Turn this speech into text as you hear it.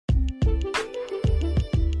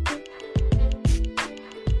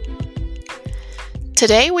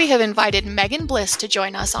Today we have invited Megan Bliss to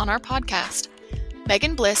join us on our podcast.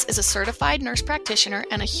 Megan Bliss is a certified nurse practitioner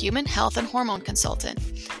and a human health and hormone consultant.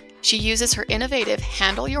 She uses her innovative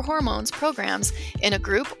Handle Your Hormones programs in a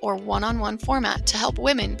group or one-on-one format to help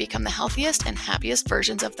women become the healthiest and happiest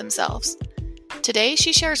versions of themselves. Today,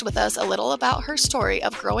 she shares with us a little about her story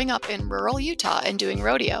of growing up in rural Utah and doing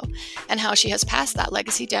rodeo, and how she has passed that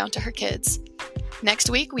legacy down to her kids. Next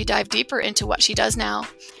week, we dive deeper into what she does now,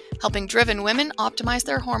 helping driven women optimize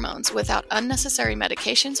their hormones without unnecessary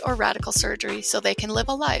medications or radical surgery so they can live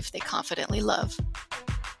a life they confidently love.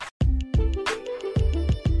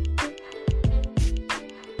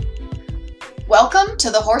 Welcome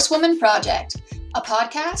to the Horsewoman Project, a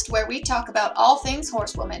podcast where we talk about all things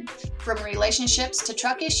horsewoman, from relationships to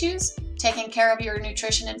truck issues, taking care of your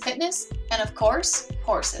nutrition and fitness, and of course,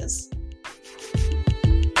 horses.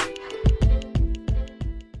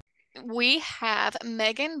 We have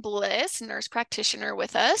Megan Bliss, nurse practitioner,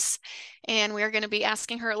 with us, and we're going to be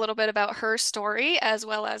asking her a little bit about her story as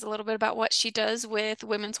well as a little bit about what she does with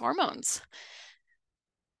women's hormones.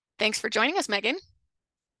 Thanks for joining us, Megan.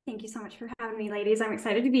 Thank you so much for having me, ladies. I'm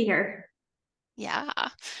excited to be here. Yeah.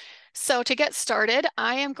 So to get started,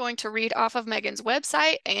 I am going to read off of Megan's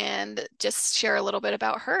website and just share a little bit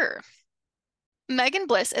about her. Megan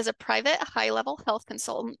Bliss is a private high-level health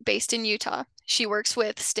consultant based in Utah. She works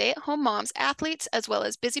with stay-at-home moms, athletes, as well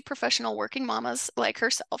as busy professional working mamas like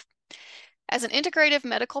herself. As an integrative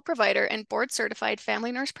medical provider and board-certified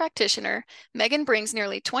family nurse practitioner, Megan brings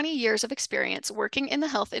nearly 20 years of experience working in the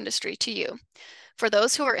health industry to you. For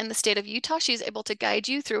those who are in the state of Utah, she's able to guide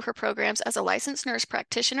you through her programs as a licensed nurse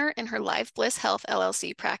practitioner in her Live Bliss Health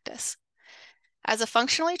LLC practice. As a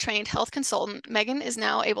functionally trained health consultant, Megan is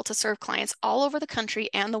now able to serve clients all over the country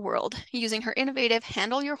and the world using her innovative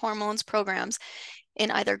Handle Your Hormones programs in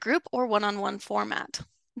either group or one-on-one format.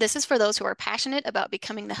 This is for those who are passionate about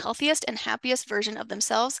becoming the healthiest and happiest version of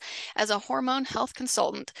themselves as a hormone health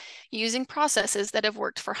consultant, using processes that have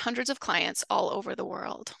worked for hundreds of clients all over the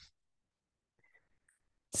world.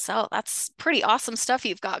 So that's pretty awesome stuff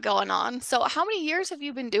you've got going on. So how many years have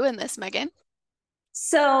you been doing this, Megan?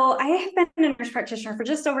 So I have been a nurse practitioner for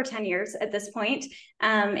just over 10 years at this point,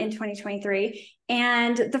 in 2023.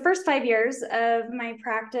 And the first 5 years of my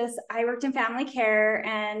practice, I worked in family care,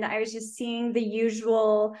 and I was just seeing the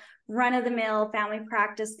usual run-of-the-mill family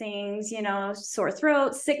practice things, sore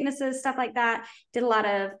throat, sicknesses, stuff like that. Did a lot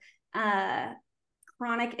of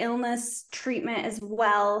chronic illness treatment as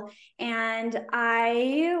well. And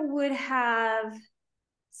I would have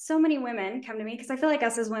so many women come to me because I feel like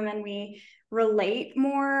us as women, we relate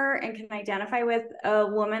more and can identify with a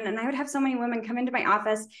woman. And I would have so many women come into my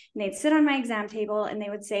office and they'd sit on my exam table and they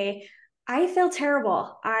would say, I feel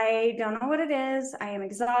terrible. I don't know what it is. I am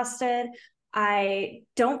exhausted. I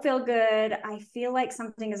don't feel good. I feel like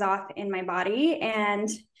something is off in my body. And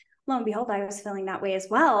lo and behold, I was feeling that way as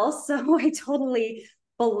well. So I totally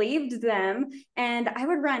believed them. And I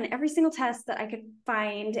would run every single test that I could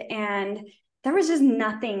find. And there was just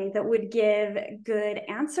nothing that would give good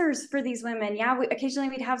answers for these women. Yeah, occasionally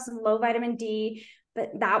we'd have some low vitamin D,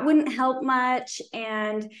 but that wouldn't help much.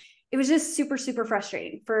 And it was just super, super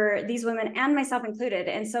frustrating for these women and myself included.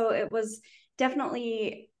 And so it was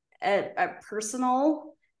definitely a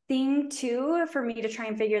personal thing too, for me to try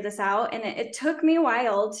and figure this out. And it took me a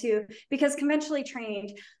while because conventionally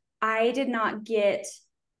trained, I did not get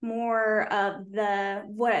more of the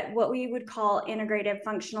what we would call integrative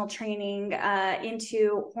functional training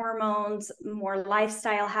into hormones, more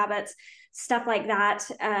lifestyle habits, stuff like that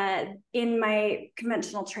in my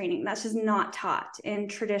conventional training. That's just not taught in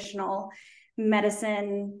traditional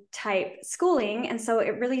medicine type schooling. And so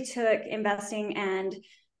it really took investing and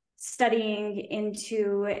studying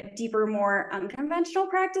into deeper, more unconventional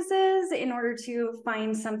practices in order to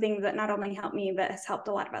find something that not only helped me, but has helped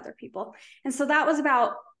a lot of other people. And so that was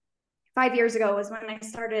about 5 years ago was when I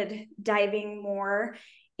started diving more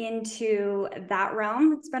into that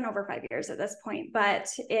realm. It's been over 5 years at this point, but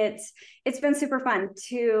it's been super fun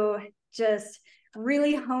to just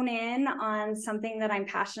really hone in on something that I'm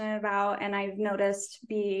passionate about, and I've noticed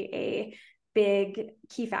be a big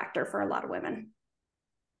key factor for a lot of women.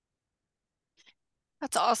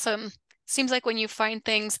 That's awesome. Seems like when you find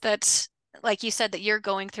things that, like you said, that you're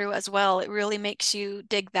going through as well, it really makes you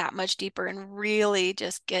dig that much deeper and really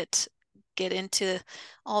just get into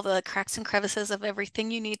all the cracks and crevices of everything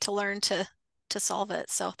you need to learn to solve it.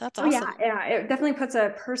 So that's awesome. Oh, yeah. It definitely puts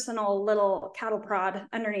a personal little cattle prod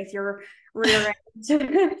underneath your rear end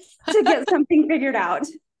to get something figured out.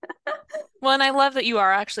 Well, and I love that you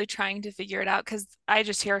are actually trying to figure it out because I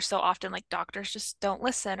just hear so often like doctors just don't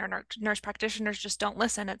listen or nurse practitioners just don't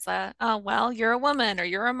listen. It's a, oh, well, you're a woman or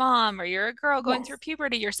you're a mom or you're a girl going through Yes.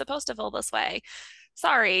 puberty. You're supposed to feel this way.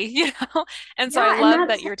 Sorry, you know? And so I Yeah, and love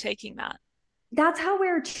that you're taking that. that's how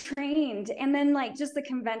we're trained. And then like just the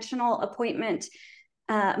conventional appointment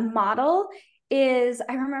model is,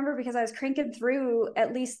 I remember because I was cranking through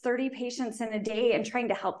at least 30 patients in a day and trying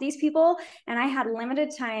to help these people, and I had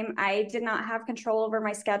limited time. I did not have control over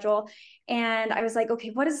my schedule, and I was like,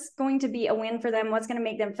 okay, what is going to be a win for them? What's going to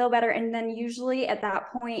make them feel better? And then usually at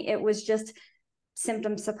that point it was just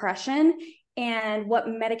symptom suppression, and what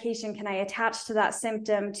medication can I attach to that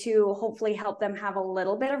symptom to hopefully help them have a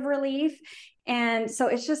little bit of relief. And so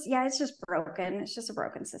it's just, yeah, it's just broken. It's just a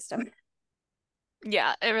broken system.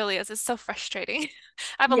 Yeah, it really is. It's so frustrating.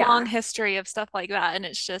 I have a long Yeah. history of stuff like that, and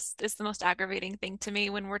it's the most aggravating thing to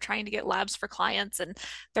me when we're trying to get labs for clients and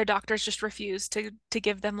their doctors just refuse to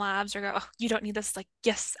give them labs or go, oh, you don't need this. Like,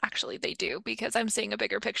 yes, actually they do because I'm seeing a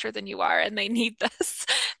bigger picture than you are and they need this.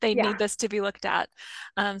 They need Yeah. this to be looked at.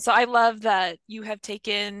 So I love that you have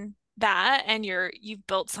taken that and you've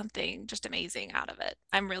built something just amazing out of it.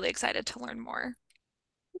 I'm really excited to learn more.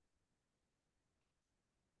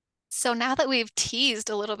 So now that we've teased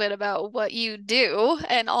a little bit about what you do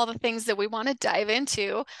and all the things that we want to dive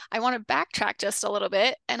into, I want to backtrack just a little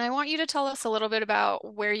bit and I want you to tell us a little bit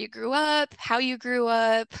about where you grew up, how you grew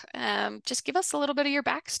up. Just give us a little bit of your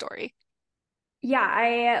backstory. Yeah,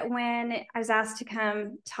 I when I was asked to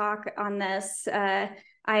come talk on this,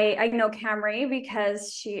 I know Camry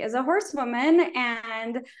because she is a horsewoman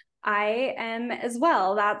and I am as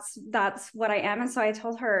well. That's what I am. And so I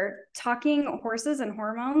told her talking horses and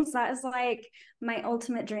hormones, that is like my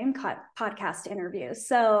ultimate dream podcast interview.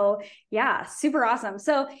 So yeah, super awesome.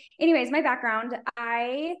 So anyways, my background,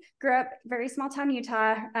 I grew up very small town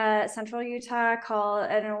Utah, central Utah,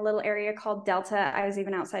 called in a little area called Delta. I was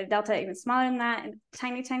even outside of Delta, even smaller than that, in a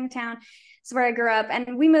tiny, tiny town. It's where I grew up.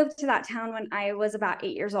 And we moved to that town when I was about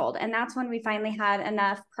 8 years old. And that's when we finally had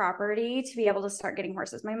enough property to be able to start getting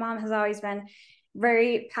horses. My mom has always been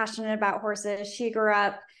very passionate about horses. She grew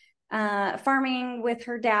up farming with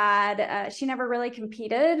her dad. She never really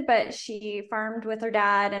competed, but she farmed with her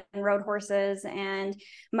dad and rode horses. And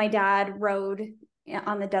my dad rode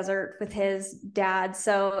on the desert with his dad.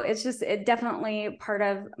 So it's just definitely part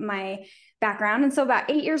of my background. And so about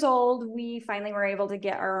 8 years old, we finally were able to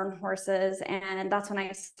get our own horses. And that's when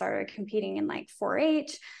I started competing in like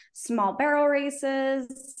 4-H, small barrel races,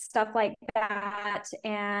 stuff like that.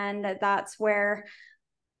 And that's where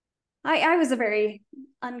I was a very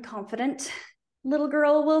unconfident little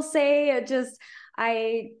girl, will say. It just,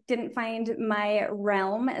 I didn't find my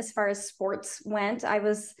realm as far as sports went. I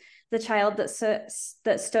was the child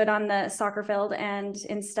that stood on the soccer field, and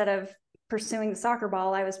instead of pursuing the soccer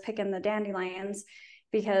ball, I was picking the dandelions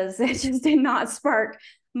because it just did not spark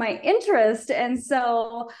my interest. And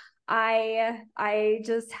so I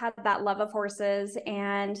just had that love of horses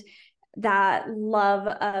and that love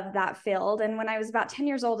of that field. And when I was about 10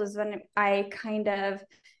 years old is when I kind of,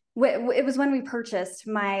 it was when we purchased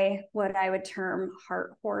my, what I would term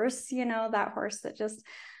heart horse, you know, that horse that just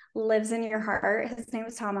lives in your heart. His name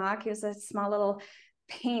was Tomahawk. He was a small little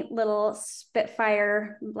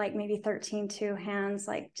Spitfire, like maybe 13 two hands,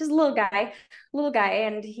 like just a little guy.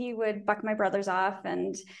 And he would buck my brothers off.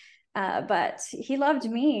 And but he loved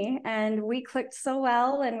me and we clicked so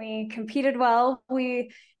well and we competed well.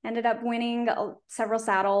 We ended up winning several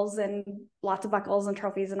saddles and lots of buckles and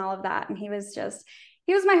trophies and all of that. And he was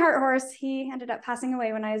my heart horse. He ended up passing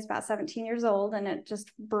away when I was about 17 years old, and it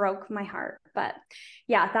just broke my heart. But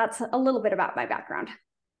yeah, that's a little bit about my background.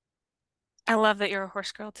 I love that you're a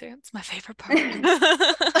horse girl too. It's my favorite part.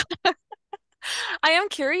 I am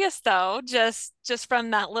curious though, just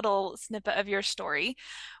from that little snippet of your story,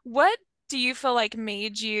 what do you feel like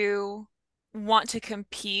made you want to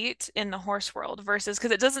compete in the horse world versus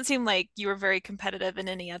because it doesn't seem like you were very competitive in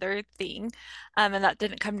any other thing, and that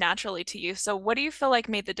didn't come naturally to you. So what do you feel like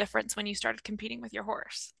made the difference when you started competing with your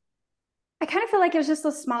horse? I kind of feel like it was just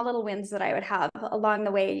those small little wins that I would have along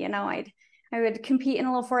the way. You know, I would compete in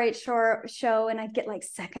a little 4-H show and I'd get like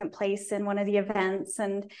second place in one of the events.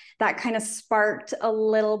 And that kind of sparked a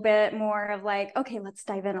little bit more of like, okay, let's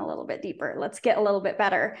dive in a little bit deeper. Let's get a little bit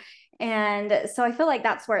better. And so I feel like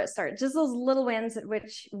that's where it started. Just those little wins,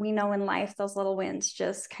 which we know in life, those little wins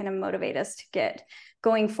just kind of motivate us to get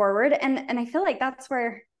going forward. And I feel like that's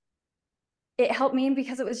where it helped me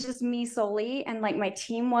because it was just me solely, and like my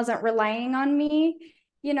team wasn't relying on me,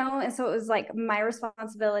 you know. And so it was like my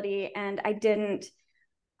responsibility, and I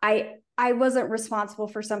I wasn't responsible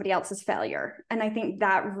for somebody else's failure. And I think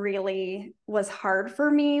that really was hard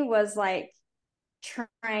for me, was like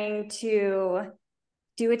trying to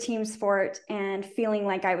do a team sport and feeling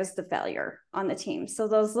like I was the failure on the team. So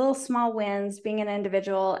those little small wins, being an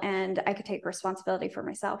individual, and I could take responsibility for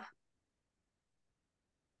myself.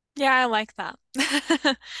 Yeah, I like that.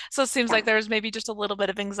 So it seems like Yeah. there was maybe just a little bit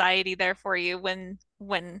of anxiety there for you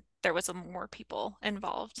when there was more people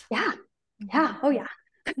involved. Yeah. Mhm. Yeah. Oh yeah.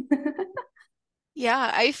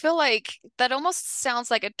 Yeah, I feel like that almost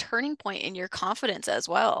sounds like a turning point in your confidence as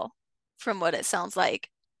well, from what it sounds like.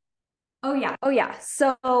 Oh yeah. Oh yeah.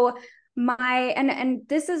 So my and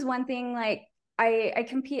this is one thing, like I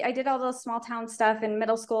compete, I did all those small town stuff in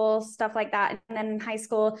middle school, stuff like that. And then in high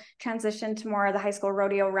school transitioned to more of the high school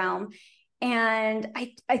rodeo realm. And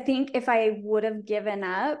I think if I would have given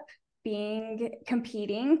up being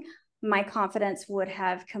competing, my confidence would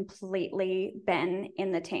have completely been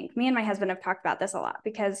in the tank. Me and my husband have talked about this a lot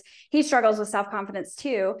because he struggles with self-confidence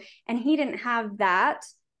too. And he didn't have that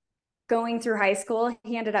going through high school.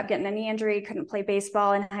 He ended up getting a knee injury, couldn't play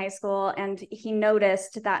baseball in high school. And he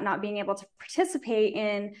noticed that not being able to participate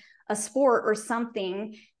in a sport or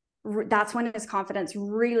something, that's when his confidence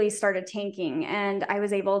really started tanking. And I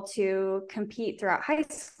was able to compete throughout high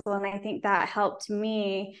school. And I think that helped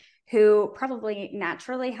me, who probably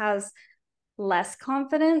naturally has less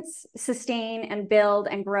confidence, sustain and build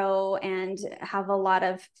and grow and have a lot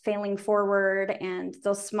of failing forward and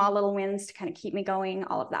those small little wins to kind of keep me going,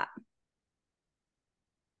 all of that.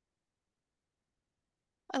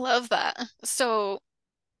 I love that. So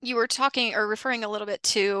you were talking or referring a little bit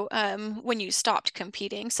to when you stopped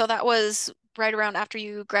competing. So that was right around after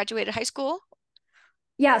you graduated high school.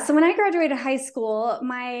 Yeah, so when I graduated high school,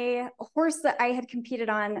 my horse that I had competed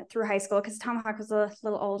on through high school, because Tomahawk was a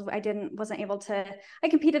little old, wasn't able to, I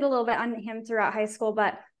competed a little bit on him throughout high school,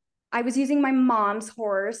 but I was using my mom's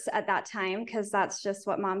horse at that time because that's just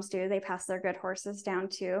what moms do. They pass their good horses down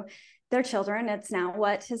to their children. It's now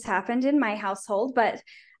what has happened in my household. But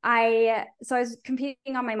so I was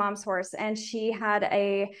competing on my mom's horse, and she had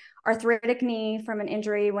a arthritic knee from an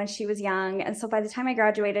injury when she was young. And so by the time I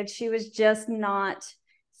graduated, she was just not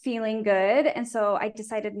feeling good. And so I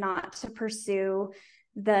decided not to pursue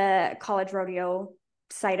the college rodeo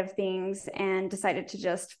side of things and decided to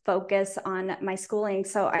just focus on my schooling.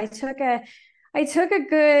 So I took a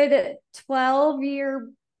good 12 to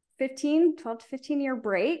 15 year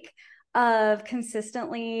break of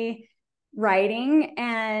consistently writing,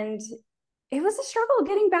 and it was a struggle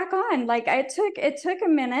getting back on. Like it took a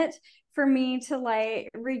minute for me to like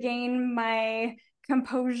regain my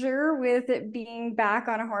composure with it being back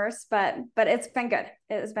on a horse, but it's been good.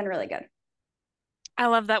 It's been really good. I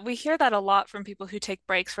love that. We hear that a lot from people who take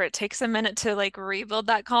breaks where it takes a minute to like rebuild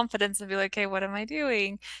that confidence and be like, okay, what am I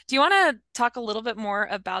doing? Do you want to talk a little bit more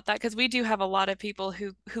about that? Because we do have a lot of people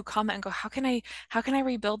who comment and go, how can I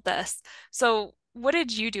rebuild this? So what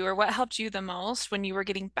did you do or what helped you the most when you were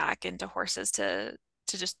getting back into horses to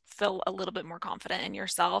just feel a little bit more confident in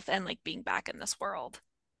yourself and like being back in this world?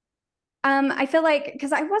 I feel like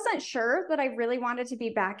because I wasn't sure that I really wanted to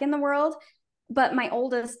be back in the world, but my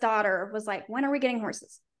oldest daughter was like, "When are we getting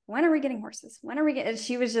horses? When are we getting horses? When are we getting?"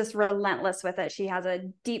 She was just relentless with it. She has a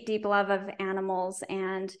deep, deep love of animals,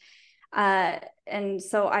 uh, and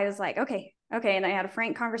so I was like, "Okay, okay." And I had a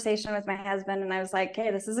frank conversation with my husband, and I was like,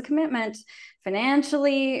 "Hey, this is a commitment,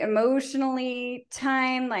 financially, emotionally,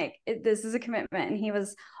 time. This is a commitment." And he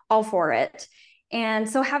was all for it. And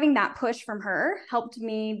so having that push from her helped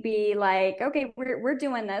me be like, okay, we're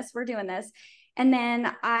doing this, we're doing this. And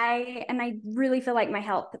then I really feel like my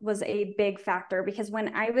health was a big factor because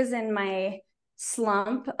when I was in my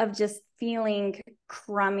slump of just feeling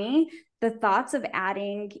crummy, the thoughts of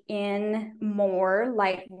adding in more,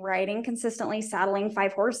 like riding consistently, saddling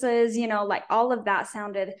 5 horses, like all of that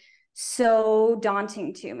sounded so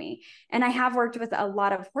daunting to me. And I have worked with a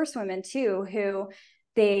lot of horsewomen too who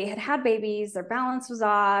they had babies, their balance was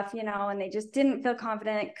off, and they just didn't feel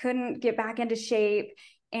confident, couldn't get back into shape,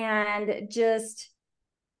 and just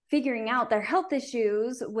figuring out their health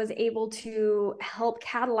issues was able to help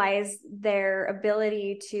catalyze their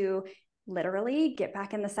ability to literally get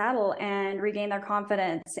back in the saddle and regain their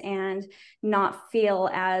confidence and not feel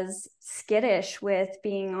as skittish with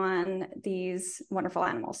being on these wonderful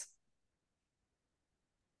animals.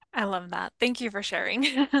 I love that. Thank you for sharing.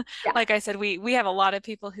 Yeah. Like I said, we have a lot of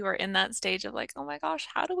people who are in that stage of like, oh my gosh,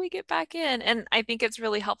 how do we get back in? And I think it's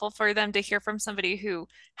really helpful for them to hear from somebody who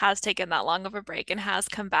has taken that long of a break and has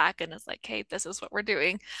come back and is like, hey, this is what we're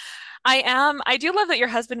doing. I do love that your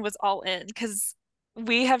husband was all in because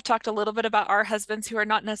we have talked a little bit about our husbands who are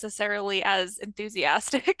not necessarily as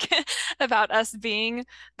enthusiastic about us being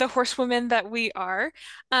the horsewomen that we are.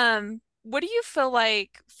 What do you feel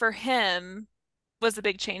like for him was the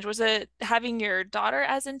big change? Was it having your daughter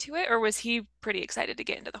as into it, or was he pretty excited to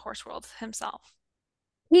get into the horse world himself?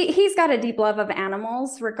 He's got a deep love of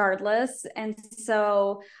animals regardless. And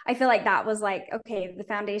so I feel like that was like, okay, the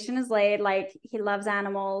foundation is laid. Like he loves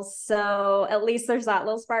animals. So at least there's that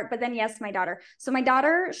little spark. But then, yes, my daughter. So my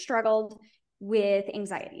daughter struggled with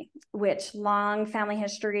anxiety, which long family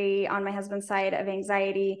history on my husband's side of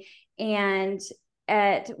anxiety. And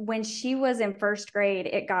when she was in first grade,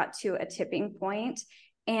 it got to a tipping point,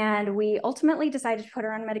 and we ultimately decided to put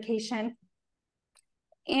her on medication.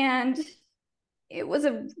 And it was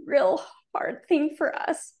a real hard thing for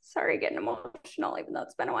us. Sorry, getting emotional, even though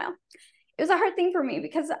it's been a while. It was a hard thing for me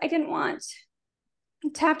because I didn't want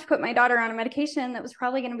to have to put my daughter on a medication that was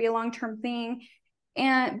probably going to be a long-term thing.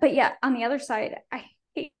 But yeah, on the other side, I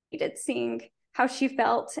hated seeing how she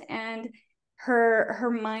felt, and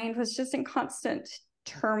her mind was just in constant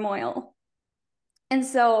turmoil. And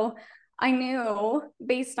so I knew,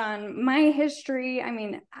 based on my history, I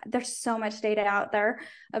mean, there's so much data out there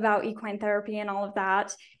about equine therapy and all of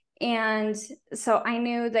that. And so I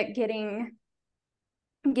knew that getting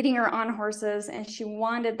her on horses, and she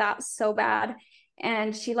wanted that so bad.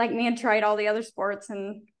 And she, like me, had tried all the other sports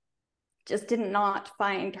and just did not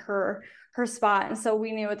find her spot. And so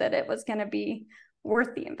we knew that it was going to be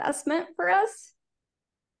worth the investment for us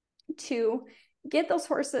to get those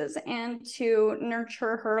horses and to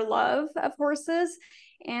nurture her love of horses.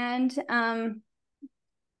 And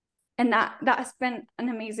that's been an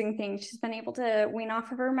amazing thing. She's been able to wean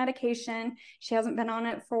off of her medication. She hasn't been on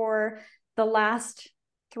it for the last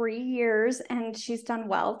 3 years, and she's done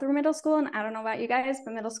well through middle school. And I don't know about you guys,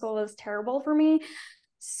 but middle school was terrible for me.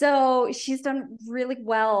 So she's done really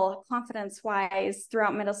well confidence wise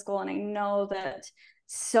throughout middle school. And I know that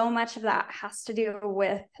so much of that has to do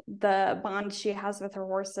with the bond she has with her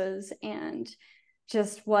horses and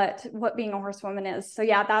just what being a horsewoman is. So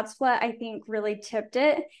yeah, that's what I think really tipped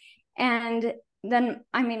it. And then,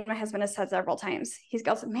 I mean, my husband has said several times, he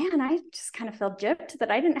goes, man, I just kind of feel gypped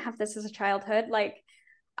that I didn't have this as a childhood. Like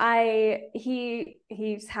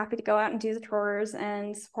he's happy to go out and do the chores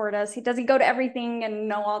and support us. Does he go to everything and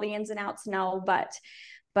know all the ins and outs? No, but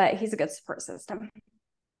he's a good support system.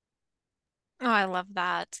 Oh, I love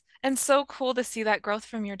that. And so cool to see that growth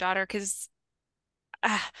from your daughter because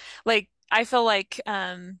like I feel like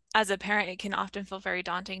as a parent it can often feel very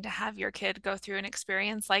daunting to have your kid go through an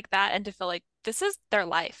experience like that and to feel like this is their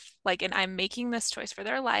life. Like and I'm making this choice for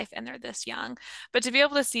their life and they're this young. But to be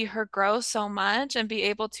able to see her grow so much and be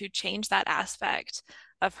able to change that aspect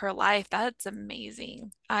of her life, that's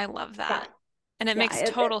amazing. I love Yeah. that. And it Yeah.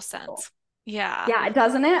 makes total sense. Yeah. Yeah,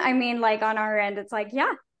 doesn't it? I mean, like on our end, it's like,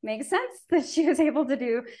 yeah, makes sense that she was able to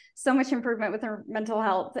do so much improvement with her mental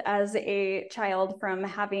health as a child from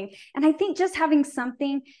having, and I think just having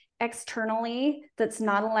something externally that's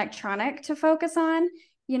not electronic to focus on,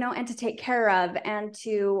 and to take care of and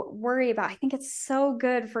to worry about. I think it's so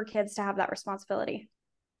good for kids to have that responsibility.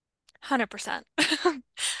 100%.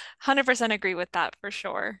 100% agree with that for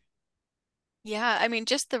sure. Yeah, I mean,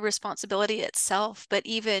 just the responsibility itself, but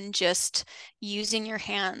even just using your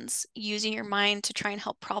hands, using your mind to try and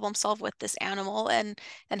help problem solve with this animal and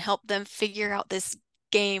help them figure out this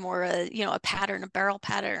game or a pattern, a barrel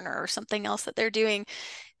pattern or something else that they're doing.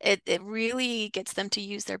 It really gets them to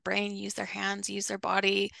use their brain, use their hands, use their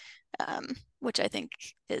body, which I think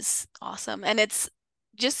is awesome. And it's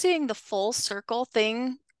just seeing the full circle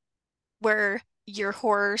thing where your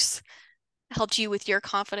horse helped you with your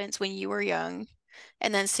confidence when you were young,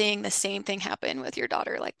 and then seeing the same thing happen with your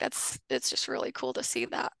daughter. Like it's just really cool to see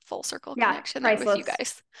that full circle Yeah, connection there with you priceless,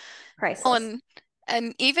 guys. Oh, priceless.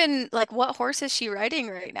 and even like what horse is she riding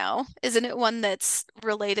right now? Isn't it one that's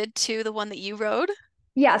related to the one that you rode?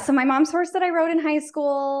 Yeah, so my mom's horse that I rode in high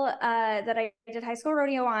school, that I did high school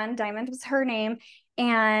rodeo on, Diamond was her name.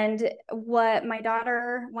 And one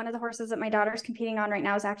of the horses that my daughter's competing on right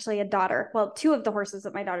now is actually a daughter. Well, two of the horses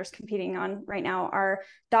that my daughter's competing on right now are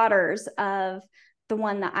daughters of the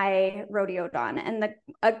one that I rodeoed on. And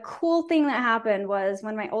a cool thing that happened was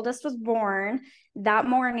when my oldest was born that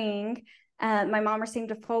morning, My mom received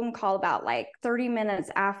a phone call about like 30 minutes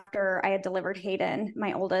after I had delivered Hayden,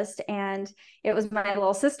 my oldest, and it was my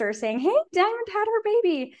little sister saying, "Hey, Diamond had her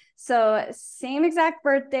baby." So same exact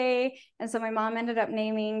birthday. And so my mom ended up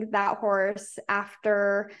naming that horse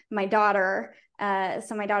after my daughter.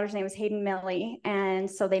 So my daughter's name was Hayden Millie. And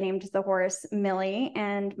so they named the horse Millie.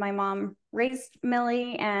 And my mom raised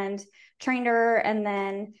Millie and trained her. And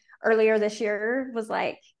then earlier this year was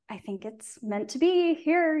like, I think it's meant to be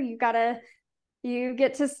here. You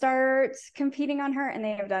get to start competing on her, and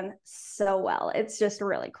they have done so well. It's just a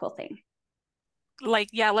really cool thing. Like,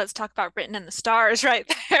 yeah, let's talk about written in the stars right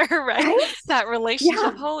there, right? Right? That relationship.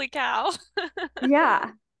 Yeah. Holy cow.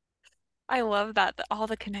 Yeah. I love that, all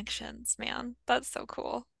the connections, man. That's so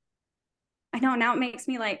cool. I know now it makes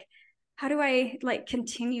me like, how do I like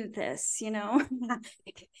continue this?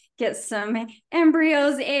 Get some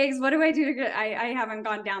embryos, eggs. What do I do to get? I haven't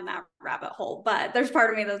gone down that rabbit hole, but there's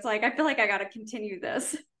part of me that's like, I feel like I got to continue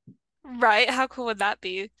this. Right? How cool would that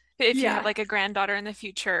be? If you have Yeah. like a granddaughter in the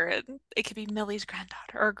future, it could be Millie's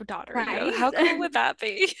granddaughter or daughter, Right. How cool would that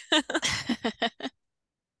be?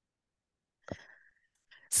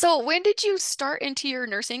 So when did you start into your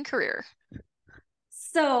nursing career?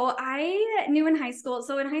 So I knew in high school.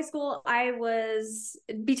 So in high school, I was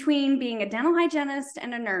between being a dental hygienist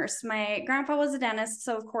and a nurse. My grandpa was a dentist,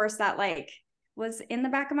 so of course that like was in the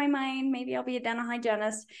back of my mind. Maybe I'll be a dental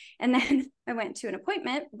hygienist. And then I went to an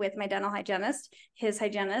appointment with my dental hygienist, his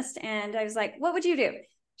hygienist, and I was like, "What would you do?"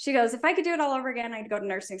 She goes, "If I could do it all over again, I'd go to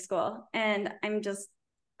nursing school." And I'm just,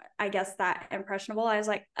 I guess, that impressionable. I was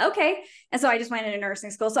like, okay. And so I just went into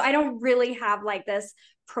nursing school. So I don't really have like this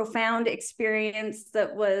profound experience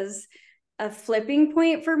that was a flipping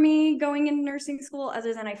point for me going into nursing school,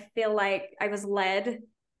 other than I feel like I was led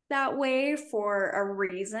that way for a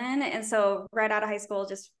reason. And so right out of high school,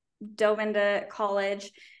 just dove into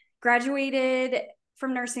college, graduated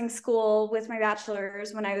from nursing school with my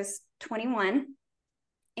bachelor's when I was 21.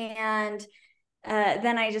 And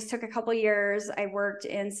then I just took a couple years. I worked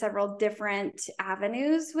in several different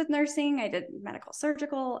avenues with nursing. I did medical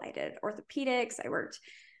surgical, I did orthopedics, I worked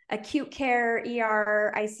acute care,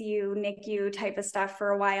 ER, ICU, NICU type of stuff for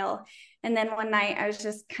a while. And then one night I was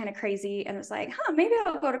just kind of crazy and was like, maybe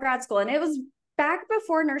I'll go to grad school. And it was back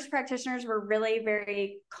before nurse practitioners were really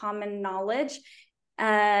very common knowledge.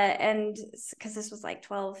 And because this was like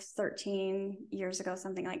 12, 13 years ago,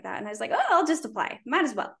 something like that. And I was like, I'll just apply. Might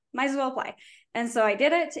as well apply. And so I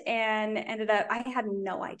did it and ended up, I had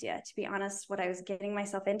no idea, to be honest, what I was getting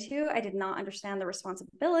myself into. I did not understand the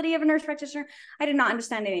responsibility of a nurse practitioner. I did not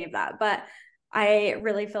understand any of that, but I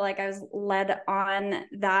really feel like I was led on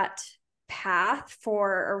that path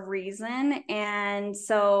for a reason. And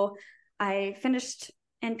so I finished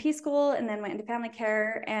NP school and then went into family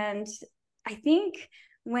care. And I think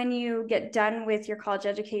when you get done with your college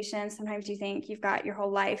education, sometimes you think you've got your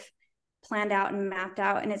whole life planned out and mapped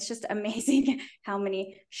out. And it's just amazing how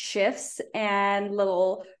many shifts and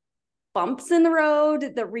little bumps in the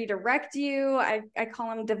road that redirect you. I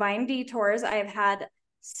call them divine detours. I have had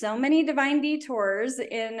so many divine detours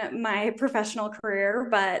in my professional career,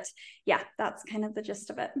 but yeah, that's kind of the gist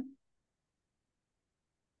of it.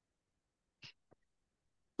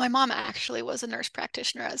 My mom actually was a nurse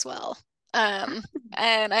practitioner as well. And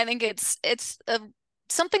I think it's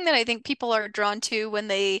something that I think people are drawn to when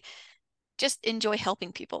they just enjoy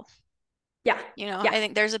helping people. Yeah. I Yeah.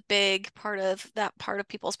 think there's a big part of that part of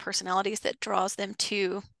people's personalities that draws them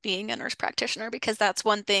to being a nurse practitioner, because that's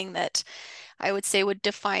one thing that I would say would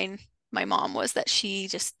define my mom, was that she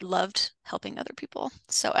just loved helping other people.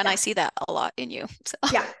 So, and I Yeah. see that a lot in you. So.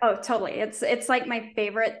 Yeah. Oh, totally. It's like my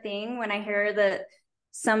favorite thing when I hear that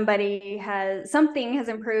something has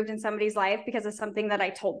improved in somebody's life because of something that I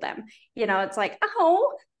told them. It's like,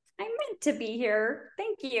 oh, I meant to be here.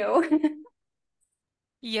 Thank you.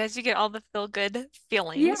 Yes, you get all the feel good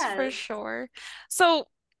feelings for Yes. sure. So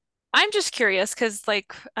I'm just curious because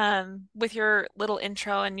with your little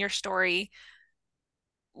intro and your story,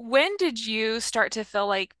 when did you start to feel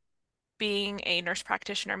like being a nurse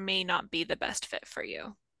practitioner may not be the best fit for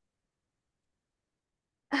you?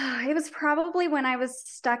 It was probably when I was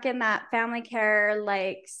stuck in that family care,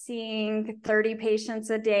 like seeing 30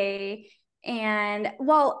 patients a day. And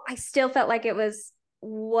well, I still felt like it was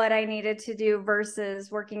what I needed to do versus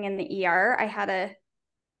working in the ER.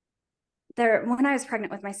 When I was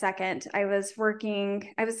pregnant with my second, I was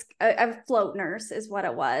working, I was a float nurse is what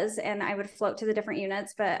it was. And I would float to the different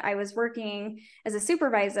units, but I was working as a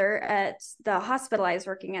supervisor at the hospital I was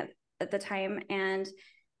working at the time. And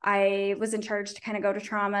I was in charge to kind of go to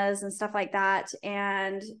traumas and stuff like that.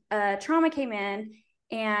 And trauma came in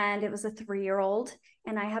and it was a 3-year-old,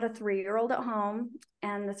 and I had a 3-year-old at home,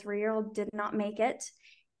 and the 3-year-old did not make it,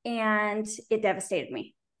 and it devastated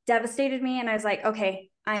me. And I was like, okay,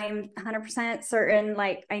 I'm 100% certain,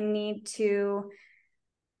 like, I need to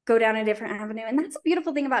go down a different avenue. And that's a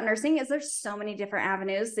beautiful thing about nursing, is there's so many different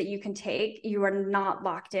avenues that you can take. You are not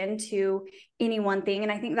locked into any one thing.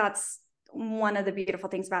 And I think that's one of the beautiful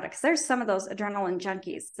things about it, because there's some of those adrenaline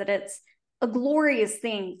junkies that it's a glorious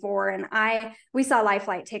thing for. And we saw Life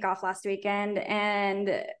Flight take off last weekend,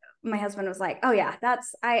 and my husband was like, oh yeah,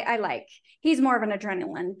 I like, he's more of an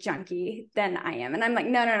adrenaline junkie than I am. And I'm like,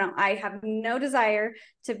 no, I have no desire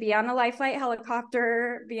to be on a Life Flight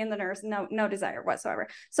helicopter, be in the nurse. No desire whatsoever.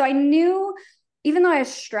 So I knew, even though I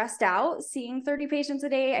was stressed out seeing 30 patients a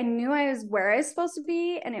day, I knew I was where I was supposed to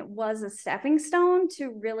be. And it was a stepping stone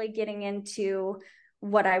to really getting into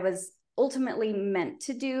what I was ultimately meant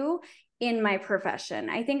to do in my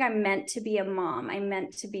profession. I think I'm meant to be a mom. I'm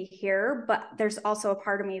meant to be here, but there's also a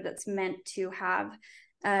part of me that's meant to have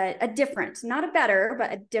a different, not a better,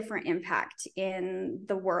 but a different impact in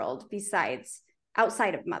the world besides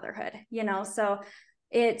outside of motherhood, you know? So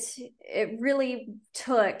it really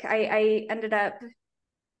took, I ended up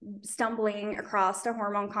stumbling across a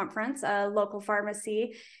hormone conference. A local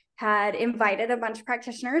pharmacy had invited a bunch of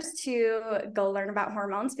practitioners to go learn about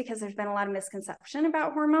hormones, because there's been a lot of misconception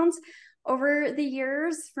about hormones over the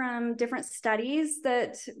years from different studies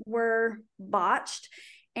that were botched.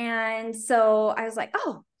 And so I was like,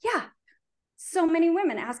 oh yeah, so many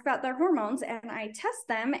women ask about their hormones, and I test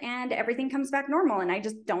them and everything comes back normal. And I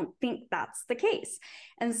just don't think that's the case.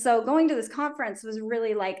 And so going to this conference was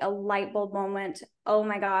really like a light bulb moment. Oh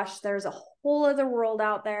my gosh, there's a whole other world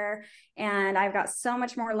out there, and I've got so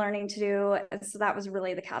much more learning to do. And so that was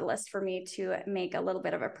really the catalyst for me to make a little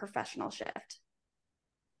bit of a professional shift.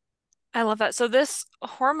 I love that. So this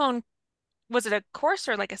hormone, was it a course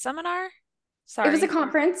or like a seminar? It was a Sorry.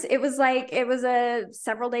 conference. It was like, it was a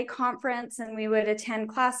several day conference, and we would attend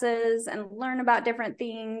classes and learn about different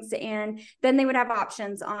things. And then they would have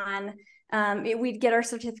options on, we'd get our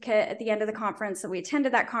certificate at the end of the conference. So we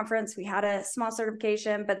attended that conference. We had a small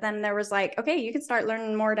certification, but then there was like, okay, you can start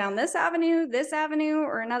learning more down this avenue,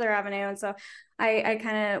 or another avenue. And so I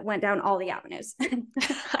kind of went down all the avenues.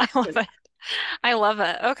 I love it. I love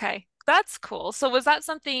it. Okay. That's cool. So was that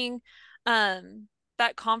something,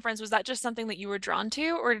 that conference, was that just something that you were drawn to,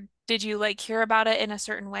 or did you like hear about it in a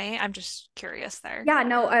certain way? I'm just curious there. Yeah,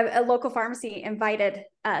 no, a local pharmacy invited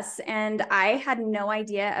us, and I had no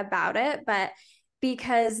idea about it, but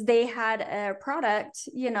because they had a product,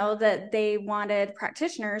 you know, that they wanted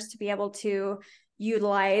practitioners to be able to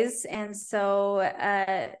utilize, and so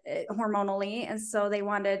hormonally, and so they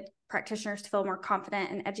wanted practitioners to feel more confident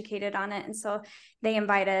and educated on it, and so they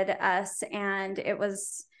invited us, and it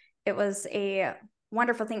was a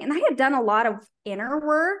wonderful thing. And I had done a lot of inner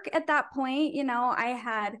work at that point. You know, I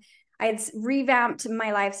had revamped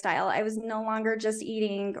my lifestyle. I was no longer just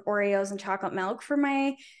eating Oreos and chocolate milk for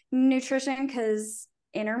my nutrition, because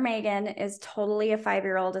inner Megan is totally a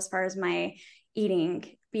 5-year-old as far as my eating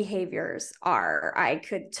behaviors are. I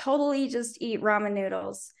could totally just eat ramen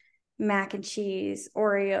noodles, mac and cheese,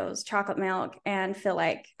 Oreos, chocolate milk, and feel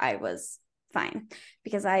like I was fine,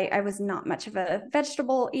 because I was not much of a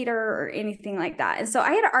vegetable eater or anything like that. And so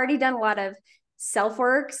I had already done a lot of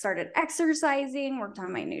self-work, started exercising, worked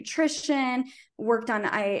on my nutrition, worked on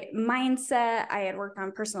mindset. I had worked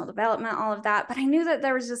on personal development, all of that, but I knew that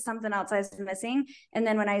there was just something else I was missing. And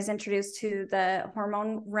then when I was introduced to the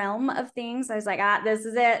hormone realm of things, I was like, this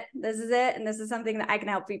is it. And this is something that I can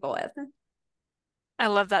help people with. I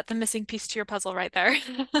love that. The missing piece to your puzzle right there.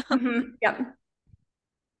 Mm-hmm. Yep.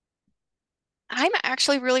 I'm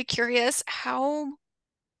actually really curious how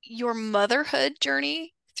your motherhood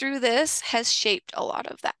journey through this has shaped a lot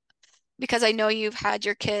of that. Because I know you've had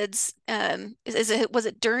your kids. Was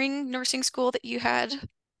it during nursing school that you had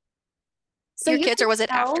So your kids, or was it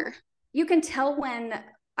after? you can tell when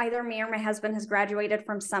either me or my husband has graduated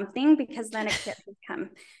from something, because then a kid would come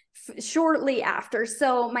shortly after.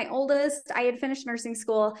 So my oldest, I had finished nursing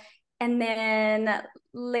school, and then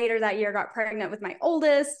later that year got pregnant with my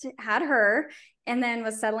oldest, had her, and then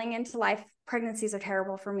was settling into life. Pregnancies are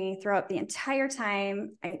terrible for me throughout the entire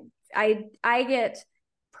time. I get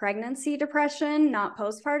pregnancy depression, not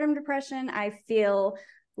postpartum depression. I feel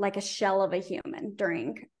like a shell of a human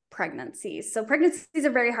during pregnancies. So pregnancies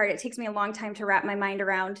are very hard. It takes me a long time to wrap my mind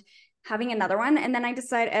around having another one. And then I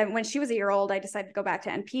decided, when she was a year old, I decided to go back to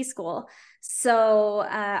NP school. So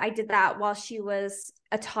I did that while she was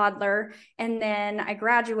a toddler. And then I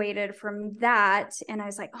graduated from that, and I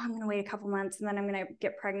was like, oh, I'm going to wait a couple months and then I'm going to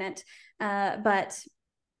get pregnant. But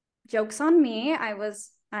Joke's on me.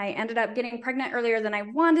 I ended up getting pregnant earlier than I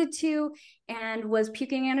wanted to and was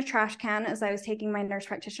puking in a trash can as I was taking my nurse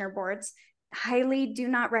practitioner boards. Highly do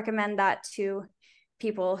not recommend that to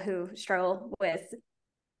people who struggle with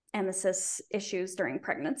emesis issues during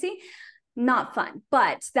pregnancy. Not fun,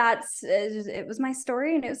 but it was my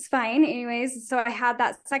story and it was fine anyways. So I had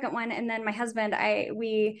that second one, and then my husband,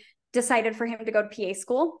 we decided for him to go to PA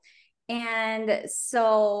school. And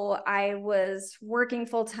so I was working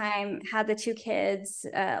full time, had the two kids.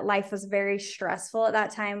 Life was very stressful at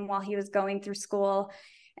that time while he was going through school.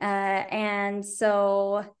 And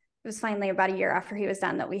so it was finally about a year after he was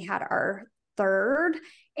done that we had our third.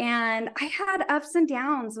 And I had ups and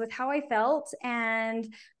downs with how I felt.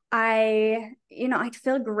 And I'd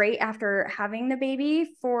feel great after having the baby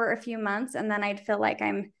for a few months. And then I'd feel like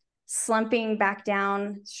I'm slumping back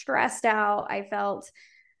down, stressed out. I felt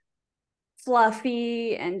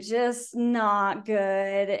fluffy and just not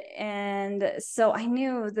good. And so I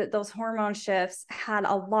knew that those hormone shifts had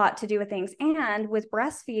a lot to do with things. And with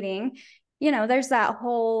breastfeeding, there's that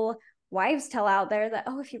whole wives tale out there that,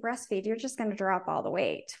 oh, if you breastfeed, you're just going to drop all the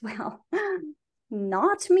weight. Well,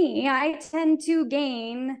 not me. I tend to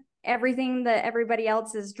gain everything that everybody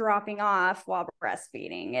else is dropping off while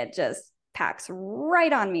breastfeeding. It just packs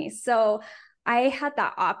right on me. So I had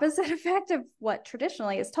that opposite effect of what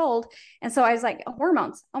traditionally is told. And so I was like,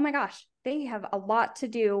 hormones, oh my gosh, they have a lot to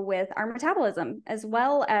do with our metabolism as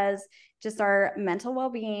well as just our mental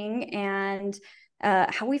well-being and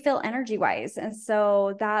how we feel energy wise. And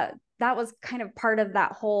so that was kind of part of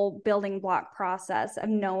that whole building block process of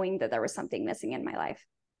knowing that there was something missing in my life.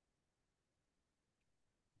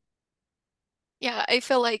 Yeah, I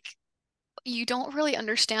feel like you don't really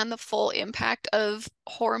understand the full impact of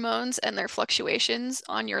hormones and their fluctuations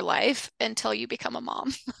on your life until you become a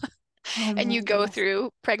mom Oh and you my go goodness. through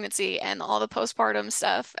pregnancy and all the postpartum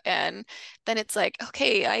stuff. And then it's like,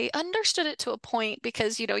 okay, I understood it to a point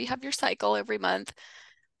because, you have your cycle every month.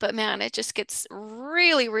 But man, it just gets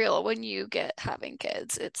really real when you get having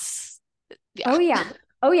kids. Yeah. Oh yeah.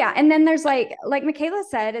 Oh yeah. And then there's like Michaela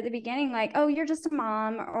said at the beginning, like, oh, you're just a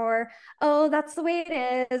mom, or oh, that's the way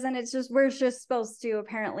it is. And it's just we're just supposed to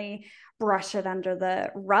apparently brush it under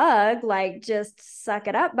the rug, like just suck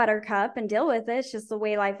it up, buttercup, and deal with it. It's just the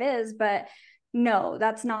way life is. But no,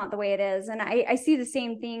 that's not the way it is. And I see the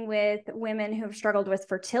same thing with women who've struggled with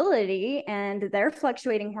fertility and their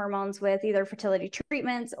fluctuating hormones with either fertility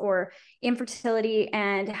treatments or infertility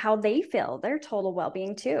and how they feel, their total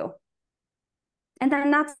well-being too. And then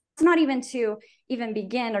that's not even to even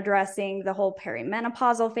begin addressing the whole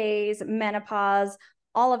perimenopausal phase, menopause,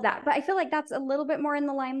 all of that. But I feel like that's a little bit more in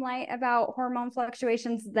the limelight about hormone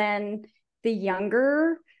fluctuations than the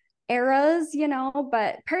younger eras,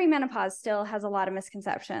 but perimenopause still has a lot of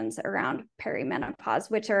misconceptions around perimenopause,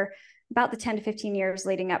 which are about the 10 to 15 years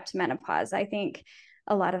leading up to menopause. I think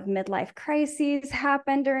a lot of midlife crises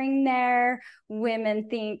happen during there. Women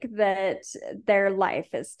think that their life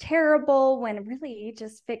is terrible when really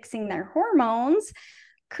just fixing their hormones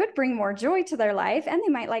could bring more joy to their life, and they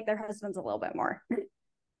might like their husbands a little bit more.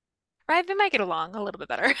 Right? They might get along a little bit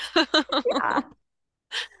better. Yeah.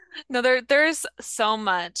 No, there's so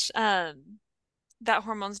much that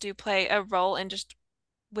hormones do play a role in just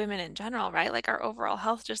women in general, right? Like our overall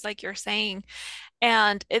health, just like you're saying.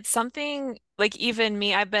 And it's something like even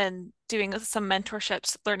me, I've been doing some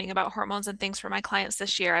mentorships, learning about hormones and things for my clients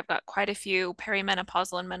this year. I've got quite a few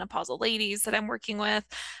perimenopausal and menopausal ladies that I'm working with,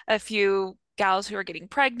 a few gals who are getting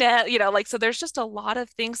pregnant, like so there's just a lot of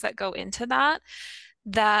things that go into that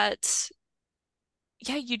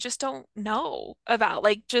yeah, you just don't know about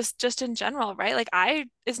like just in general, right? Like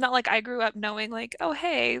it's not like I grew up knowing like, oh,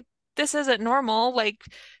 hey, this isn't normal. Like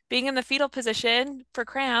being in the fetal position for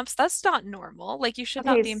cramps, that's not normal. Like you should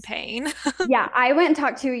not Okay. be in pain. Yeah, I went and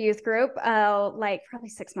talked to a youth group like probably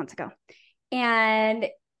 6 months ago. And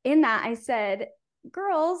in that I said,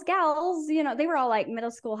 girls, gals, they were all like middle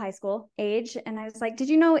school, high school age. And I was like, did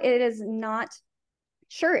you know it is not,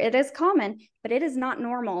 sure, it is common, but it is not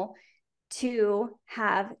normal to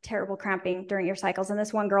have terrible cramping during your cycles. And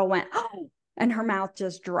this one girl went, oh, and her mouth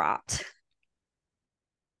just dropped.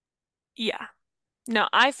 Yeah. No,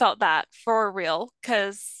 I felt that for real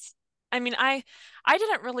because I mean, I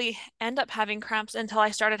didn't really end up having cramps until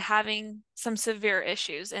I started having some severe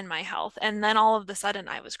issues in my health. And then all of a sudden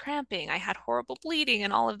I was cramping. I had horrible bleeding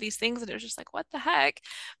and all of these things and it was just like, what the heck?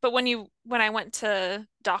 But when I went to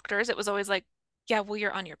doctors, it was always like, yeah, well,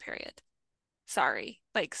 you're on your period. Sorry.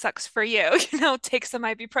 Like sucks for you. Take some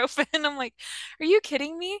ibuprofen. I'm like, are you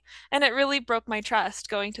kidding me? And it really broke my trust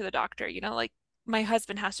going to the doctor, like my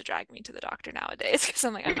husband has to drag me to the doctor nowadays because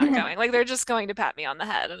I'm like, I'm not going. Like they're just going to pat me on the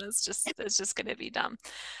head and it's just going to be dumb.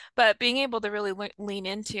 But being able to really lean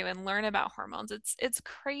into and learn about hormones, it's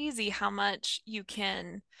crazy how much you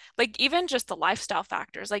can, like even just the lifestyle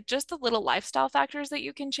factors, like just the little lifestyle factors that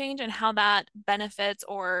you can change and how that benefits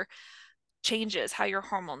or changes how your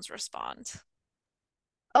hormones respond.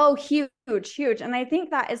 Oh, huge, huge. And I think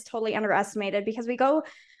that is totally underestimated because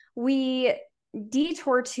we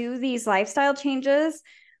detour to these lifestyle changes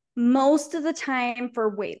most of the time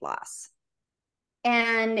for weight loss.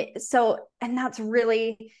 And that's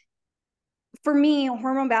really, for me,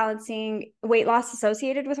 hormone balancing, weight loss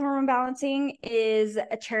associated with hormone balancing is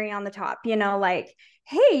a cherry on the top, like,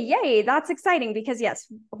 hey, yay, that's exciting because yes,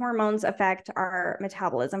 hormones affect our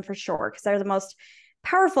metabolism for sure, because they're the most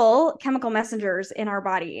powerful chemical messengers in our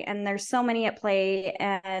body. And there's so many at play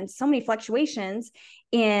and so many fluctuations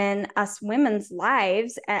in us women's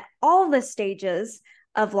lives at all the stages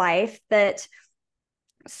of life that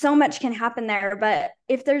so much can happen there. But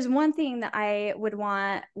if there's one thing that I would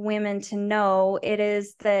want women to know, it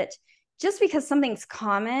is that just because something's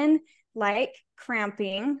common, like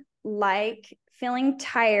cramping, like feeling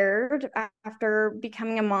tired after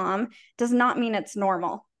becoming a mom, does not mean it's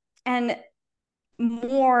normal. And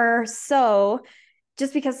more so,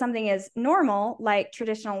 just because something is normal, like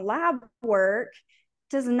traditional lab work,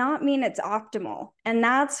 does not mean it's optimal. And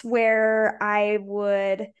that's where I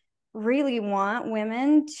would really want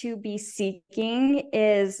women to be seeking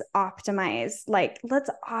is optimize. Like,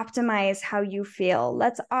 let's optimize how you feel.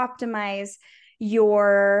 Let's optimize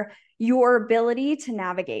your ability to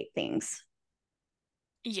navigate things.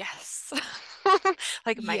 Yes.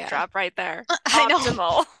 Like mic Yeah. drop right there. I know.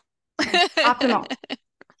 Optimal. Optimal.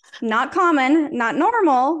 Not common, not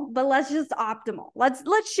normal, but let's just optimal. Let's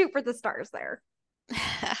shoot for the stars there.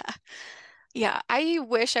 Yeah, I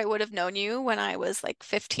wish I would have known you when I was like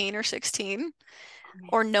 15 or 16 Oh, man.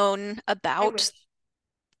 or known I about, wish.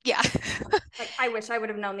 yeah. Like, I wish I would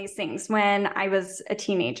have known these things when I was a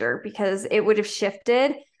teenager because it would have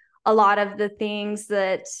shifted a lot of the things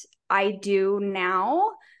that I do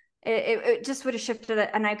now. It just would have shifted it,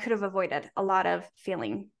 and I could have avoided a lot of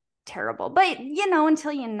feeling terrible. But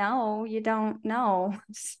until you know, you don't know.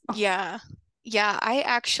 So, Yeah. Yeah, I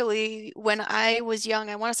actually, when I was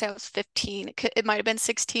young, I want to say I was 15, it might have been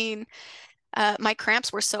 16. My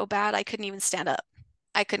cramps were so bad I couldn't even stand up.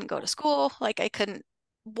 I couldn't go to school, like I couldn't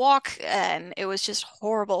walk, and it was just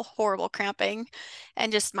horrible, horrible cramping.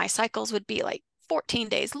 And just my cycles would be like 14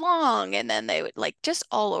 days long, and then they would like just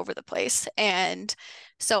all over the place. And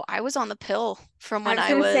so I was on the pill from I when was I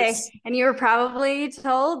going to say, was, and you were probably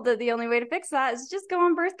told that the only way to fix that is just go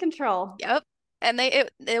on birth control. yep. And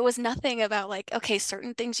it was nothing about like, okay,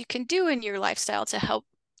 certain things you can do in your lifestyle to help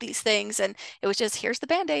these things. And it was just, here's the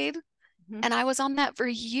Band-Aid. Mm-hmm. And I was on that for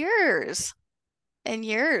years and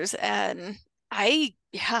years. And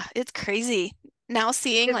yeah, it's crazy. Now It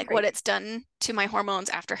seeing is like what crazy. it's done to my hormones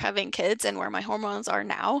after having kids and where my hormones are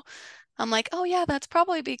now, I'm like, oh yeah, that's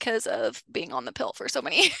probably because of being on the pill for so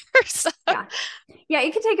many years. Yeah. Yeah,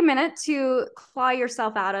 it can take a minute to claw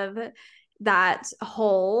yourself out of that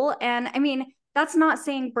hole. And I mean, that's not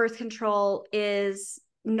saying birth control is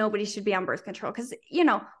nobody should be on birth control because,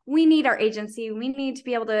 we need our agency. We need to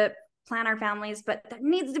be able to plan our families, but there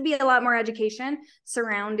needs to be a lot more education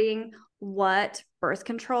surrounding what birth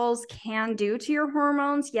controls can do to your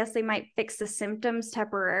hormones. Yes, they might fix the symptoms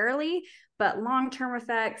temporarily, but long-term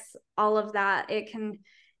effects, all of that, it can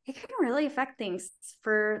really affect things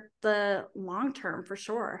for the long term for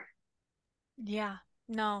sure. Yeah.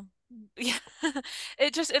 No. Yeah.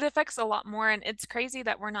 It affects a lot more and it's crazy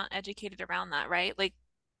that we're not educated around that, right? Like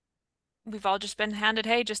we've all just been handed,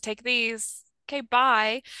 hey, just take these. Okay,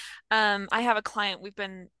 bye. I have a client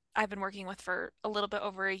I've been working with for a little bit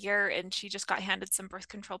over a year and she just got handed some birth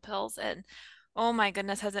control pills and oh my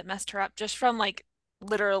goodness, has it messed her up just from like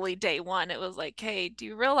literally day one. It was like, hey, do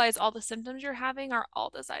you realize all the symptoms you're having are all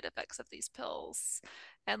the side effects of these pills?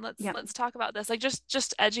 And let's Yep. let's talk about this. Like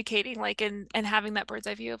just educating like and having that bird's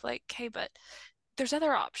eye view of like, okay, but there's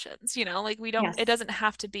other options, like it Yes. doesn't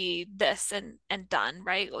have to be this and done,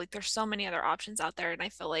 right? Like there's so many other options out there and I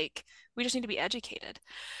feel like we just need to be educated.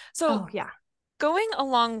 So Oh, yeah. going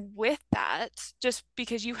along with that, just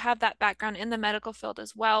because you have that background in the medical field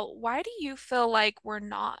as well, why do you feel like we're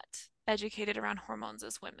not educated around hormones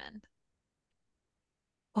as women?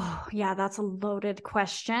 Oh, yeah. That's a loaded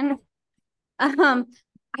question. Um,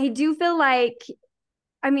 I do feel like,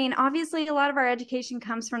 I mean, obviously, a lot of our education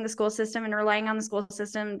comes from the school system and relying on the school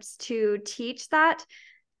systems to teach that.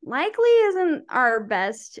 likely isn't our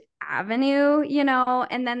best avenue, you know,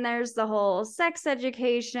 and then there's the whole sex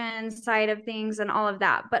education side of things and all of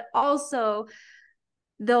that, but also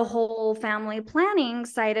the whole family planning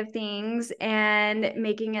side of things and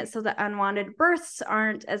making it so that unwanted births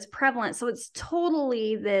aren't as prevalent. So it's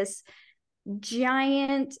totally this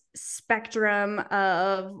giant spectrum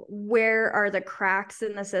of where are the cracks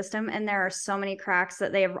in the system, and there are so many cracks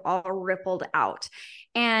that they have all rippled out.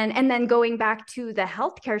 And then going back to the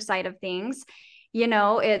healthcare side of things, you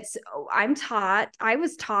know, I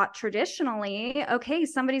was taught traditionally, okay,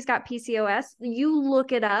 somebody's got PCOS, you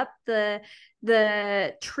look it up,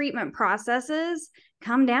 the treatment processes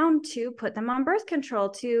come down to put them on birth control,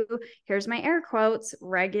 to, here's my air quotes,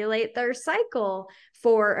 regulate their cycle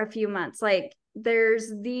for a few months. Like,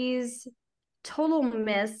 there's these total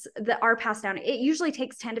myths that are passed down. It usually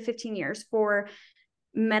takes 10 to 15 years for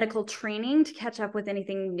medical training to catch up with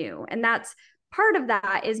anything new. And that's part of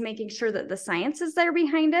that, is making sure that the science is there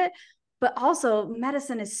behind it. But also,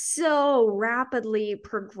 medicine is so rapidly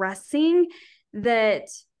progressing that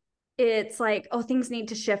it's like, oh, things need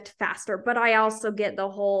to shift faster. But I also get the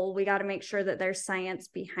whole, we got to make sure that there's science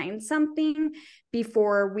behind something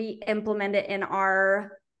before we implement it in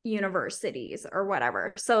our universities or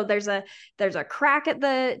whatever. So there's a crack at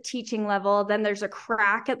the teaching level, then there's a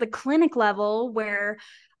crack at the clinic level, where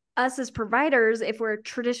us as providers, if we're a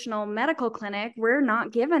traditional medical clinic, we're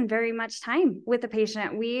not given very much time with the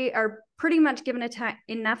patient. We are pretty much given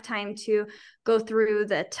enough time to go through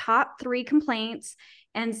the top 3 complaints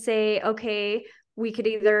and say, okay, we could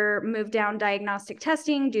either move down diagnostic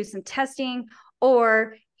testing, do some testing,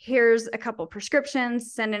 or here's a couple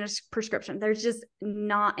prescriptions, send in a prescription. There's just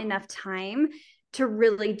not enough time to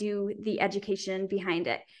really do the education behind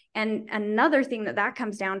it. And another thing that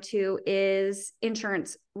comes down to is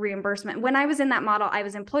insurance reimbursement. When I was in that model, I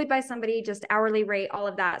was employed by somebody, just hourly rate, all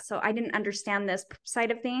of that. So I didn't understand this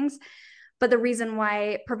side of things. But the reason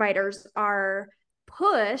why providers are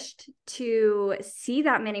pushed to see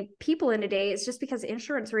that many people in a day is just because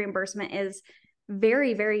insurance reimbursement is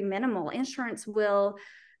very, very minimal. Insurance will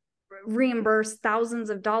reimburse thousands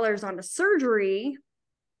of dollars on a surgery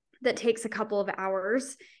that takes a couple of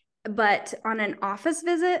hours, but on an office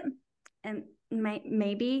visit, and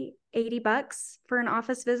maybe $80 for an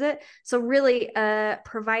office visit. So really, a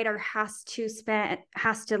provider has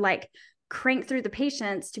to like crank through the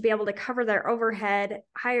patients to be able to cover their overhead,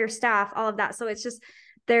 hire staff, all of that. So it's just,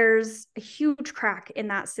 there's a huge crack in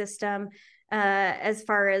that system as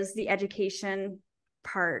far as the education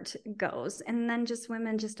part goes. And then just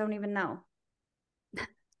women just don't even know.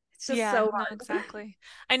 It's just Yeah, so no, hard. exactly.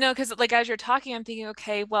 I know, because like as you're talking, I'm thinking,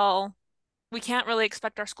 okay, well, we can't really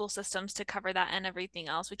expect our school systems to cover that and everything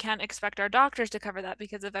else. We can't expect our doctors to cover that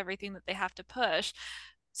because of everything that they have to push.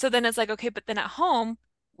 So then it's like, okay, but then at home,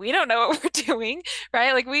 we don't know what we're doing,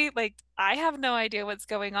 right? Like I have no idea what's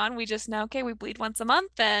going on. We just know, okay, we bleed once a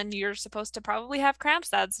month and you're supposed to probably have cramps.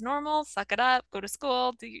 That's normal. Suck it up, go to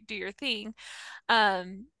school, do your thing.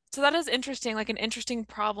 So that is interesting, like an interesting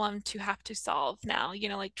problem to have to solve now,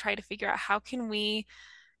 like try to figure out how can we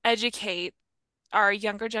educate our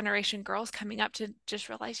younger generation girls coming up to just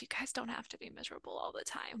realize you guys don't have to be miserable all the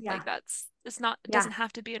time. Yeah. Like it's not, it Yeah. doesn't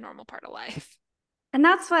have to be a normal part of life. And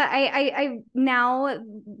that's what I now,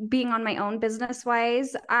 being on my own business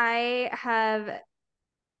wise, I have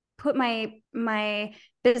put my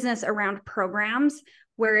business around programs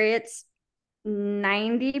where it's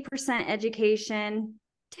 90% education,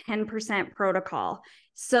 10% protocol,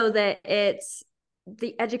 so that it's,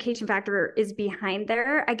 the education factor is behind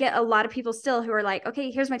there. I get a lot of people still who are like,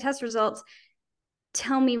 okay, here's my test results,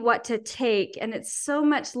 tell me what to take. And it's so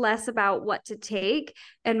much less about what to take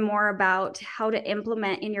and more about how to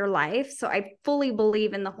implement in your life. So I fully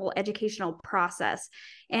believe in the whole educational process.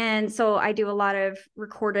 And so I do a lot of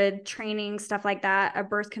recorded training, stuff like that. A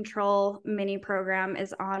birth control mini program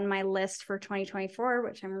is on my list for 2024,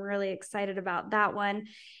 which I'm really excited about that one.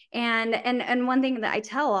 And one thing that I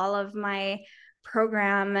tell all of my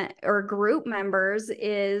program or group members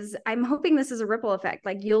is, I'm hoping this is a ripple effect.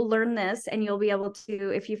 Like, you'll learn this and you'll be able to,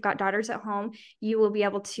 if you've got daughters at home, you will be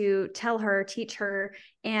able to tell her, teach her,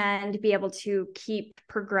 and be able to keep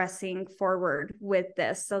progressing forward with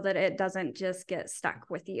this so that it doesn't just get stuck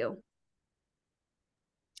with you.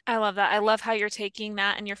 I love that. I love how you're taking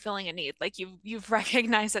that and you're filling a need. Like you've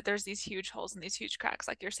recognized that there's these huge holes and these huge cracks,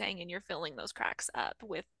 like you're saying, and you're filling those cracks up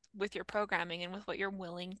with your programming and with what you're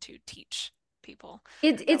willing to teach people.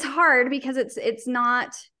 It's hard because it's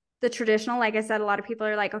not the traditional. Like I said, a lot of people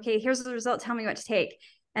are like, okay, here's the result, tell me what to take.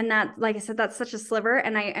 And that, like I said, that's such a sliver.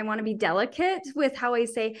 And I want to be delicate with how I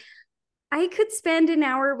say, I could spend an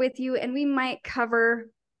hour with you and we might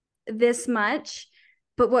cover this much,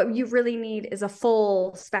 but what you really need is a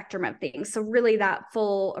full spectrum of things. So really that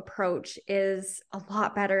full approach is a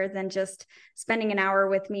lot better than just spending an hour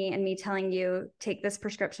with me and me telling you, take this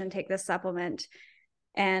prescription, take this supplement,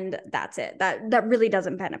 and that's it. That really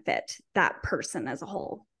doesn't benefit that person as a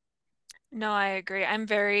whole. No, I agree. I'm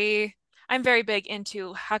very big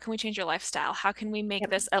into how can we change your lifestyle? How can we make Yep.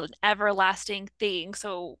 this an everlasting thing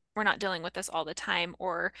so we're not dealing with this all the time,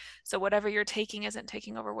 or so whatever you're taking isn't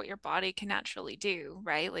taking over what your body can naturally do,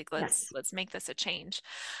 right? Like let's Yes. let's make this a change.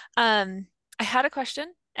 Um, I had a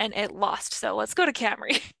question and it lost, so let's go to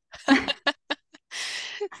Camry.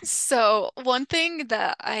 So, one thing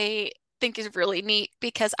that I think is really neat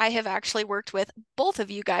because I have actually worked with both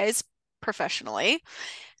of you guys professionally,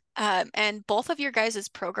 and both of your guys'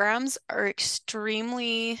 programs are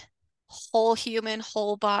extremely whole human,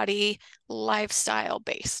 whole body, lifestyle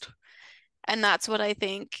based. And that's what I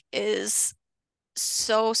think is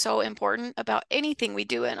so, so important about anything we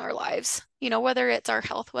do in our lives. Whether it's our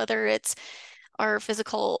health, whether it's our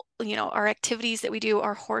physical, our activities that we do,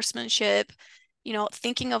 our horsemanship,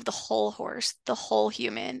 thinking of the whole horse, the whole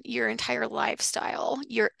human, your entire lifestyle,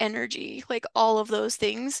 your energy, like all of those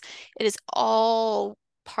things, it is all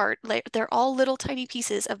part, like they're all little tiny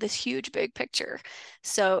pieces of this huge big picture.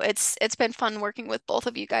 So it's been fun working with both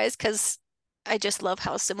of you guys because I just love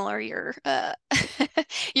how similar your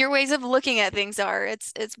your ways of looking at things are.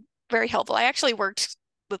 It's very helpful. I actually worked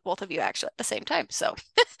with both of you actually at the same time, so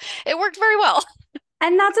it worked very well.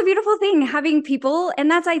 And that's a beautiful thing, having people. And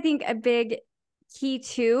that's, I think, a big key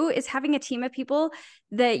too, is having a team of people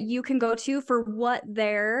that you can go to for what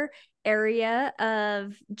their area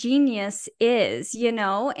of genius is,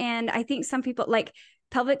 And I think some people like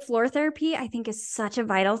pelvic floor therapy, I think is such a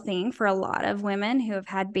vital thing for a lot of women who have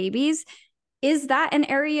had babies. Is that an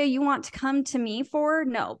area you want to come to me for?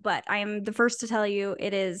 No, but I am the first to tell you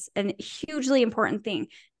it is a hugely important thing.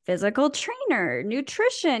 Physical trainer,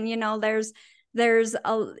 nutrition,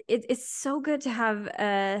 it's so good to have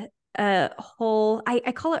a whole,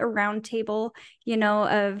 I call it a round table,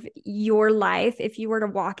 of your life. If you were to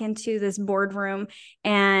walk into this boardroom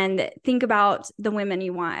and think about the women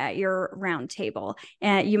you want at your round table,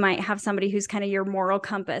 and you might have somebody who's kind of your moral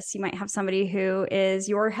compass. You might have somebody who is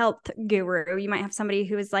your health guru. You might have somebody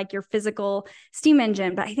who is like your physical steam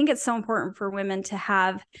engine. But I think it's so important for women to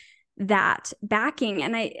have that backing.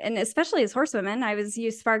 And especially as horsewomen,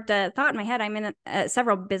 you sparked a thought in my head. I'm in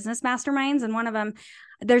several business masterminds, and one of them,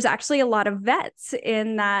 there's actually a lot of vets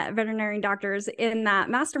in that, veterinary doctors in that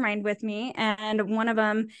mastermind with me. And one of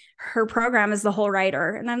them, her program is the whole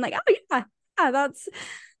rider. And I'm like, oh yeah,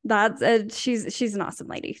 she's an awesome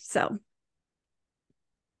lady. So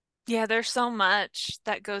Yeah, there's so much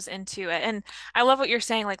that goes into it. And I love what you're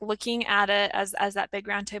saying, like looking at it as that big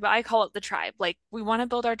round table. I call it the tribe. Like we want to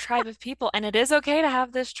build our tribe of people, and it is okay to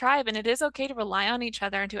have this tribe, and it is okay to rely on each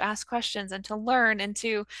other and to ask questions and to learn and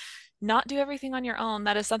to not do everything on your own.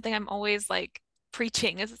 That is something I'm always like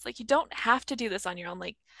preaching is it's like you don't have to do this on your own.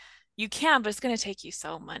 Like you can, but it's going to take you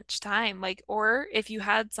so much time. Like, or if you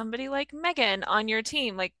had somebody like Megan on your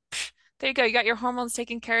team, like, there you go. You got your hormones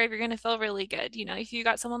taken care of. You're going to feel really good. If you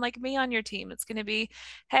got someone like me on your team, it's going to be,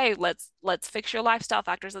 hey, let's fix your lifestyle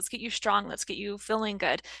factors. Let's get you strong. Let's get you feeling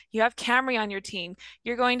good. You have Camry on your team.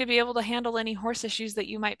 You're going to be able to handle any horse issues that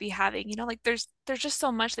you might be having. Like there's just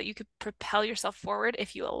so much that you could propel yourself forward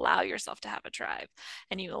if you allow yourself to have a tribe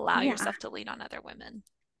and you allow yeah. yourself to lean on other women.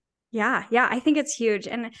 Yeah, I think it's huge.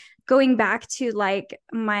 And going back to like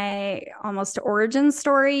my almost origin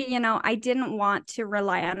story, I didn't want to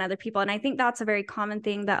rely on other people. And I think that's a very common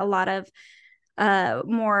thing that a lot of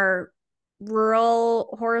more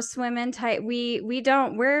rural horsewomen type,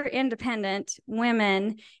 we're independent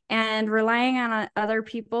women, and relying on other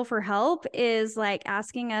people for help is like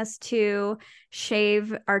asking us to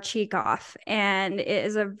shave our cheek off, and it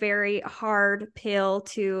is a very hard pill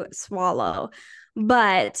to swallow.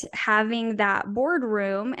 But having that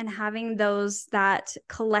boardroom and having that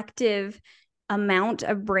collective amount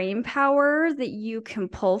of brain power that you can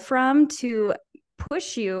pull from to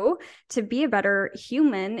push you to be a better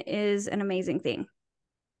human is an amazing thing.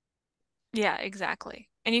 Yeah, exactly.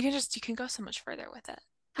 And you can go so much further with it.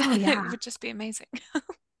 Oh It yeah. would just be amazing.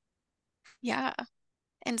 Yeah.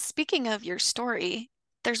 And speaking of your story,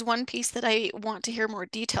 there's one piece that I want to hear more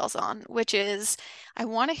details on, which is I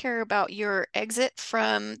want to hear about your exit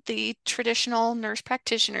from the traditional nurse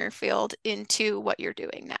practitioner field into what you're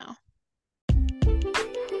doing now.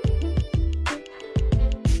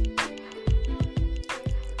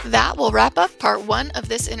 That will wrap up part 1 of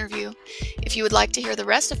this interview. If you would like to hear the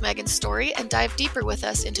rest of Megan's story and dive deeper with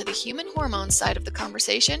us into the human hormone side of the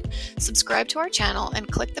conversation, subscribe to our channel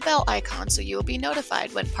and click the bell icon so you will be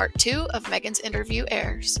notified when part 2 of Megan's interview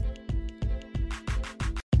airs.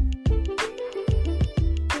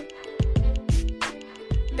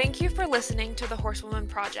 Thank you for listening to The Horsewoman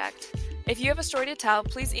Project. If you have a story to tell,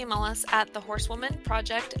 please email us at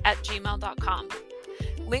thehorsewomanproject@gmail.com.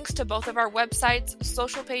 Links to both of our websites,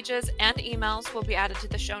 social pages, and emails will be added to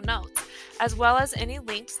the show notes, as well as any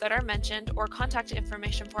links that are mentioned or contact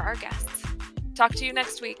information for our guests. Talk to you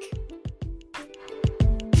next week.